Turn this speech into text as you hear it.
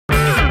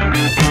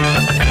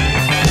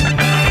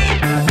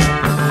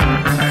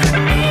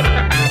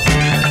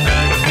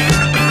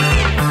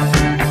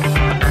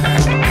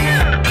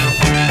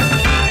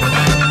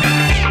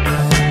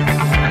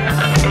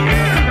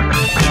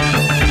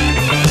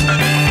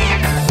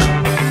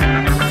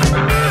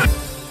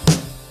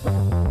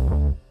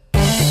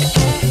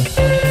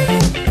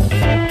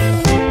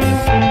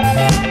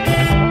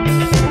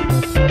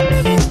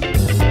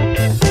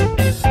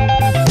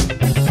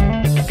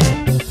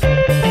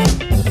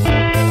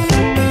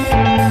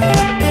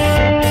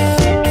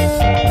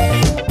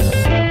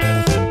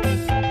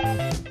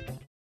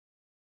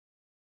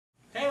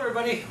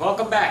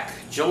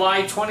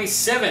July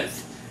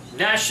 27th,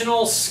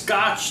 National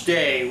Scotch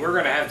Day. We're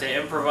going to have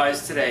to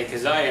improvise today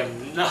because I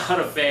am not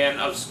a fan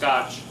of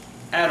Scotch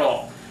at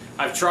all.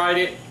 I've tried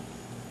it,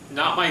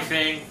 not my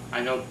thing. I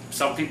know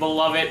some people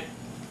love it.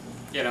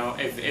 You know,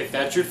 if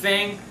that's your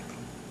thing,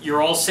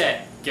 you're all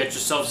set. Get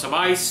yourself some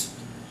ice,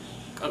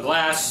 a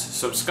glass,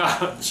 some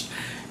Scotch,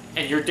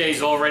 and your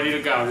day's all ready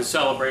to go to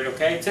celebrate,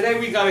 okay? Today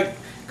we got to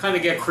kind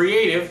of get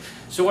creative.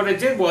 So what I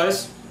did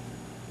was,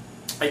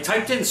 I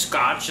typed in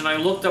Scotch and I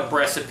looked up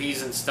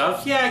recipes and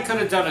stuff. Yeah, I could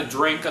have done a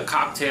drink, a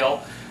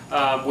cocktail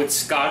with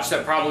Scotch.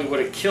 That probably would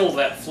have killed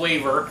that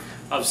flavor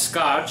of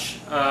Scotch.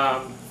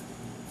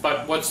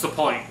 But what's the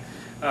point?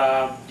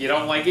 You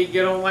don't like it,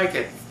 you don't like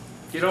it.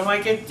 You don't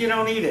like it, you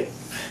don't eat it.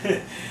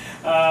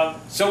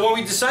 So what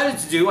we decided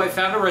to do, I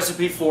found a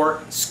recipe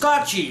for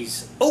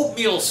Scotchies,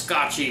 oatmeal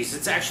Scotchies.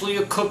 It's actually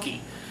a cookie.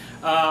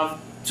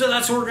 So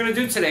that's what we're going to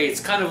do today. It's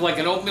kind of like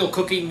an oatmeal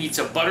cookie meets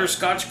a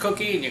butterscotch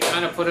cookie, and you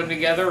kind of put them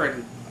together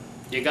and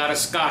you got a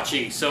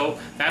Scotchie. So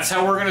that's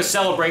how we're going to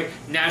celebrate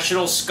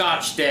National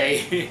Scotch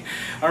Day.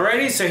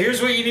 Alrighty, so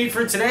here's what you need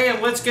for today,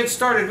 and let's get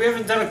started. We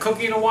haven't done a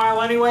cookie in a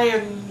while anyway,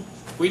 and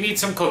we need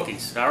some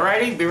cookies.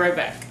 Alrighty, be right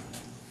back.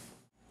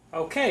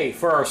 Okay,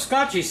 for our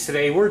Scotchies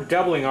today, we're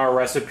doubling our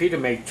recipe to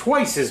make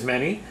twice as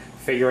many.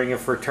 Figuring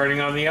if we're turning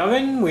on the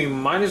oven, we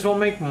might as well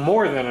make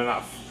more than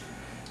enough.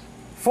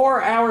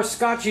 For our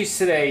Scotchies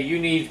today, you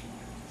need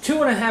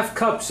 2½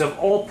 cups of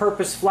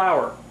all-purpose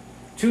flour,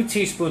 2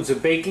 teaspoons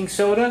of baking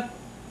soda,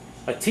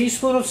 a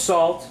teaspoon of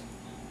salt,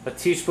 a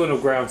teaspoon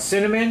of ground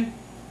cinnamon,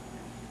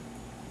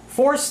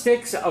 4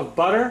 sticks of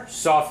butter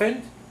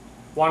softened,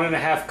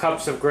 1½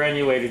 cups of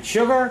granulated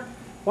sugar,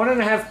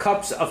 1½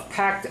 cups of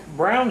packed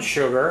brown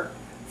sugar,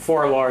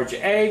 4 large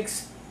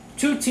eggs,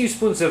 2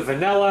 teaspoons of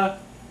vanilla,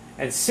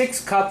 and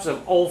 6 cups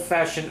of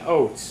old-fashioned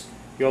oats.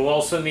 You'll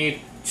also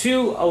need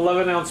 2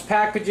 11-ounce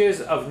packages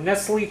of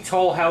Nestle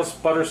Toll House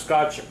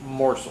Butterscotch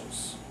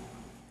morsels.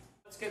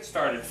 Let's get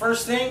started.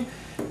 First thing,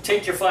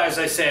 take your flour, as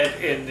I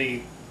said in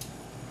the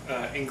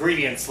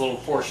ingredients little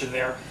portion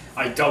there.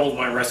 I doubled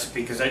my recipe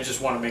because I just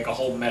want to make a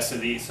whole mess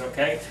of these,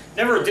 okay?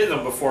 Never did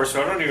them before,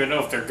 so I don't even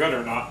know if they're good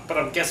or not, but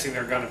I'm guessing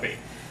they're going to be.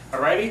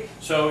 Alrighty?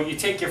 So you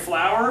take your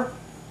flour,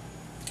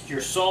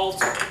 your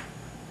salt,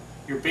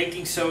 your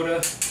baking soda,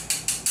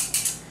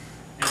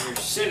 and your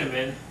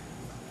cinnamon,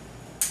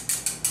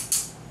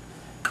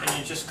 and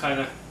you just kind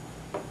of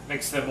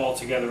mix them all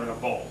together in a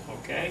bowl,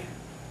 okay?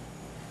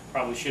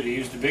 Probably should have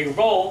used a bigger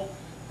bowl,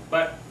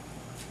 but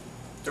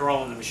they're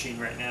all in the machine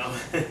right now.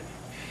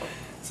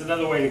 It's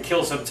another way to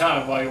kill some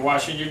time while you're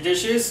washing your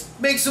dishes.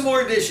 Make some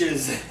more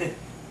dishes.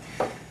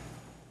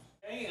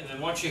 Okay, and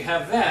then once you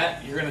have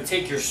that, you're going to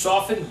take your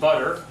softened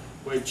butter,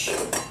 which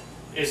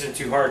isn't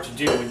too hard to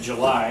do in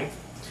July.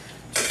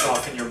 To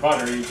soften your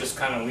butter, you just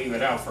kind of leave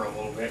it out for a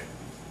little bit,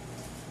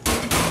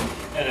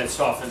 and it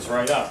softens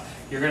right up.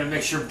 You're going to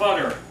mix your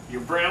butter,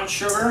 your brown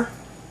sugar,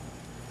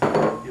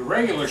 your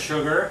regular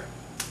sugar,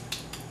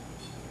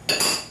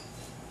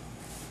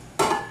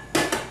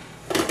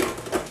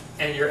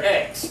 and your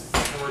eggs.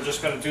 And we're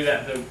just going to do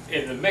that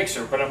in the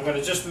mixer, but I'm going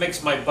to just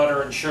mix my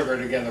butter and sugar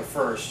together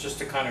first, just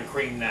to kind of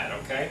cream that,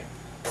 okay?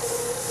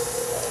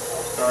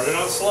 Start it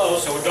on slow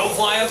so it don't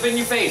fly up in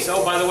your face.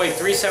 Oh, by the way,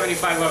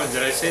 375 oven.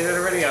 Did I say that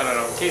already? I don't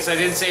know. In case I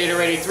didn't say it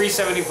already,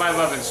 375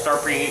 oven.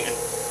 Start preheating.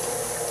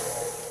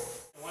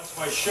 Once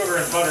my sugar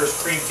and butter is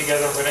creamed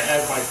together, I'm going to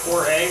add my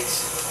 4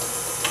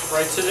 eggs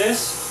right to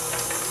this.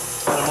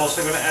 And I'm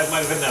also going to add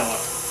my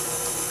vanilla.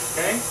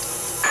 Okay?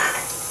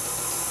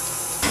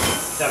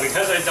 Now,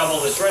 because I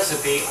doubled this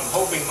recipe, I'm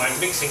hoping my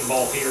mixing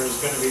bowl here is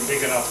going to be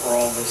big enough for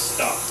all this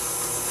stuff.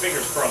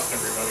 Fingers crossed,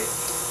 everybody.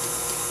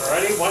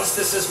 Alrighty, once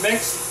this is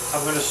mixed, I'm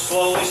going to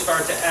slowly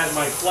start to add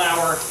my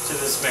flour to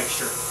this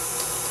mixture.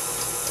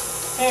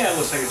 And it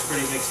looks like it's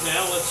pretty mixed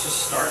now. Let's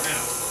just start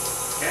now.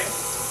 Okay?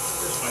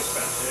 Here's my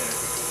spatula. There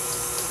we go.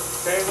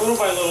 Okay, little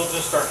by little,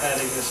 just start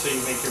adding this so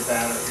you make your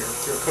batter here,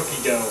 your cookie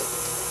dough.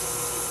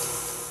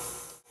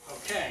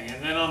 Okay,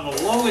 and then on the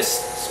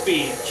lowest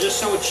speed, just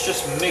so it's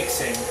just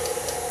mixing,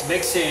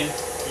 mix in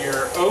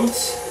your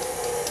oats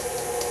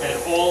and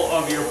all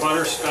of your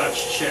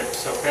butterscotch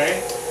chips,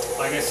 okay?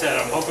 Like I said,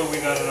 I'm hoping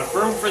we got enough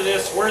room for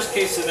this. Worst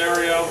case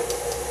scenario,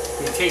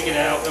 we take it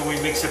out and we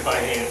mix it by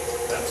hand.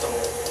 That's all,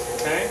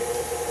 okay?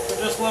 So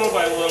just little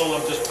by little,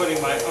 I'm just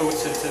putting my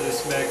oats into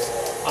this mix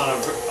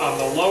on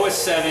the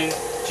lowest setting,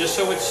 just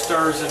so it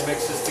stirs and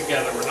mixes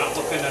together. We're not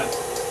looking to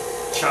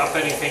chop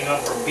anything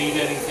up or beat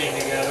anything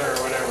together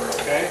or whatever,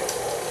 okay?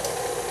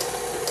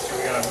 So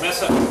we got a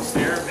mess of oats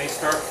there. They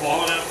start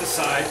falling out the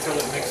side till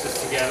it mixes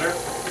together.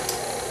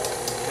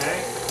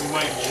 Okay? We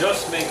might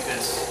just make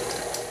this.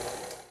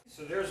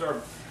 So there's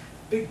our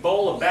big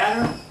bowl of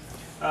batter.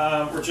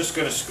 We're just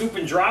going to scoop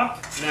and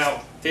drop.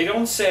 Now, they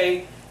don't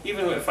say,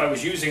 even if I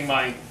was using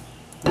my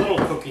little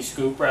cookie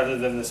scoop rather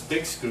than this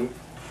big scoop,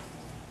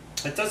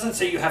 it doesn't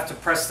say you have to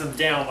press them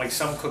down like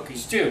some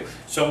cookies do.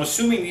 So I'm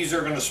assuming these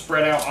are going to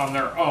spread out on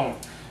their own.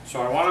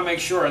 So I want to make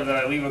sure that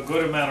I leave a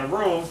good amount of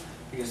room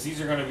because these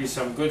are going to be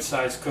some good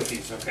sized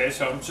cookies, okay?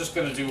 So I'm just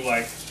going to do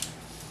like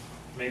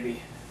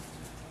maybe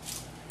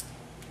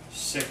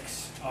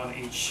 6 on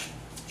each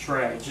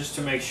tray, just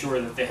to make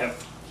sure that they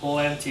have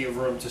plenty of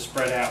room to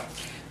spread out.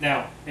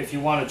 Now, if you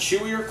want a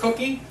chewier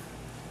cookie,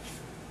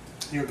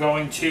 you're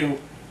going to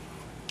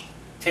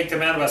take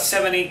them out about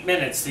 7-8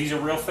 minutes. These are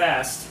real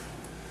fast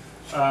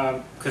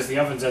because the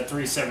oven's at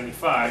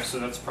 375, so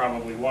that's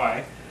probably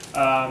why.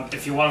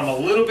 If you want them a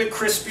little bit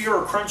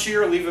crispier or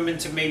crunchier, leave them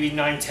into maybe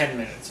 9-10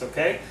 minutes,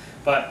 okay?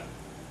 But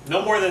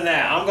no more than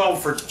that. I'm going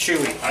for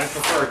chewy. I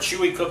prefer a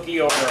chewy cookie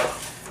over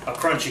a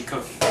crunchy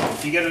cookie.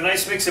 If you get a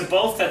nice mix of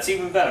both, that's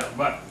even better.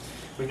 But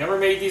we never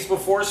made these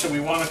before, so we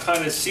want to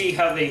kind of see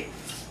how they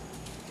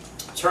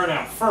turn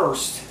out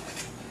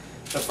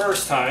the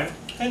first time,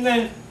 and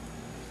then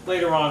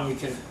later on we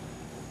can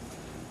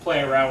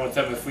play around with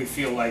them if we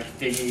feel like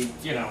they need,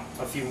 you know,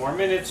 a few more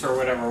minutes or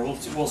whatever.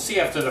 We'll see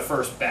after the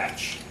first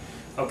batch.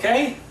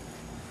 Okay?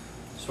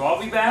 So I'll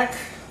be back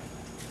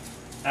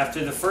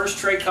after the first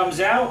tray comes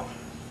out.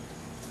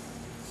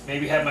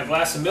 Maybe have my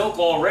glass of milk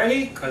all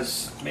ready,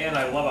 because, man,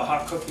 I love a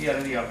hot cookie out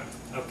of the oven.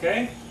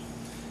 Okay?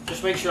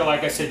 Just make sure,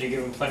 like I said, you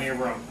give them plenty of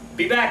room.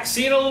 Be back.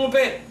 See you in a little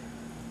bit.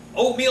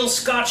 Oatmeal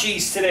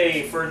Scotchies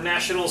today for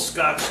National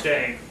Scotch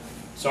Day.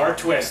 It's our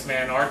twist,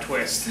 man, our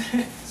twist.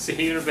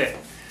 See you in a bit.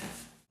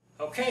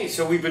 Okay,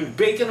 so we've been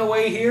baking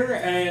away here,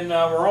 and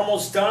we're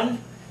almost done.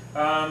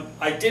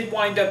 I did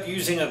wind up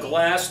using a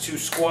glass to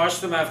squash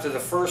them after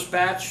the first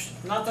batch.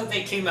 Not that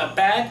they came out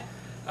bad,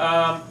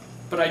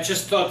 but I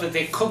just thought that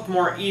they cooked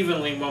more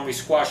evenly when we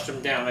squashed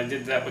them down. I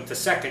did that with the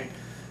second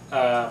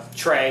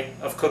tray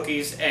of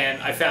cookies,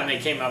 and I found they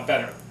came out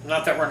better.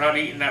 Not that we're not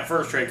eating that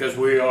first tray, because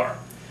we are.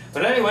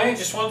 But anyway,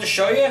 just wanted to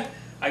show you.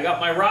 I got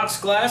my rocks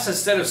glass.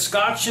 Instead of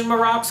scotch in my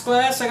rocks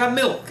glass, I got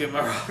milk in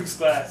my rocks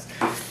glass.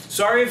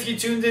 Sorry if you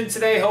tuned in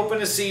today hoping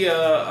to see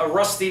a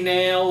rusty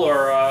nail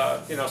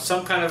or you know,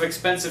 some kind of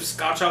expensive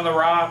scotch on the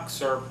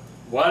rocks or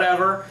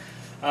whatever.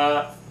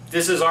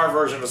 This is our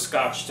version of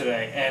scotch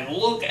today. And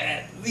look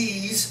at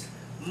these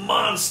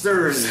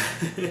monsters.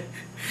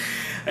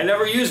 I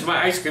never used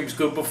my ice cream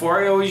scoop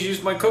before. I always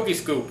used my cookie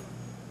scoop.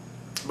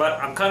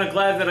 But I'm kind of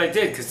glad that I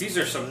did, because these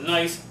are some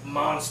nice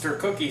monster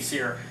cookies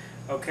here.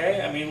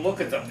 Okay, I mean, look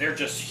at them. They're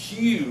just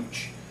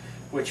huge,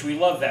 which we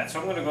love that. So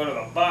I'm going to go to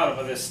the bottom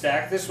of this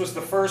stack. This was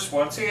the first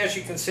one. See, as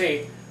you can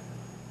see,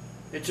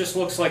 it just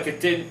looks like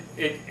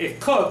it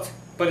cooked,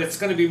 but it's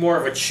going to be more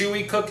of a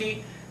chewy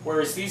cookie,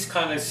 whereas these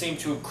kind of seem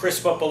to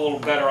crisp up a little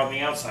better on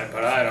the outside,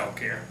 but I don't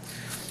care.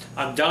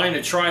 I'm dying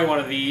to try one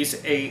of these.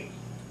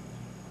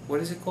 What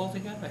is it called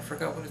again? I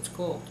forgot what it's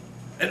called.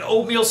 An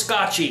oatmeal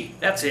scotchie.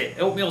 That's it.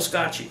 Oatmeal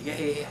scotchie.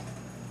 Yeah.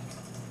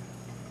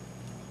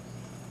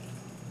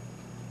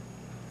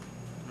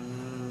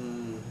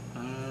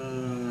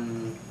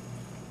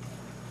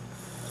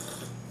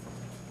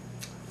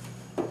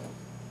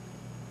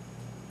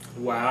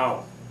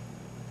 Wow.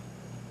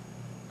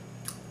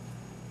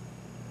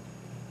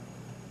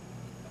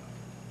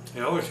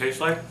 You know what it tastes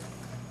like?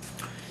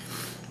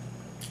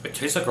 It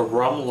tastes like a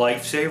rum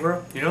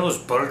lifesaver. You know those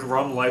buttered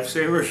rum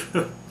lifesavers?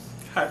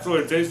 That's what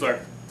it tastes like.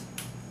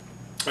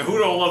 And who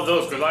don't love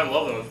those? Because I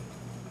love those.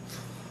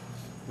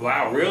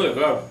 Wow, really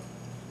good.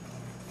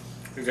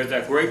 You get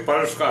that great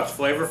butterscotch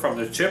flavor from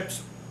the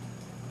chips.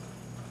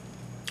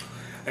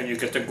 And you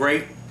get the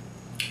great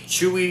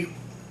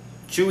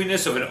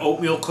chewiness of an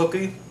oatmeal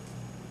cookie.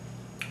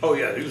 Oh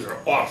yeah, these are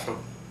awesome.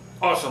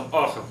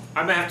 Awesome.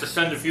 I may have to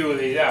send a few of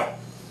these out.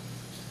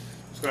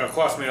 It's going to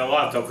cost me a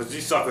lot though, because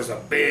these suckers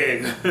are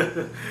big.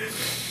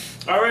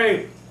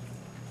 Alright.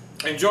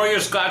 Enjoy your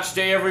Scotch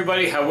Day,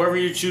 everybody. However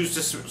you choose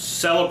to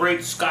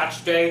celebrate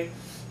Scotch Day,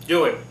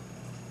 do it.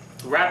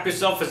 Wrap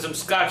yourself in some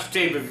Scotch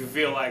tape if you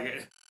feel like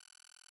it.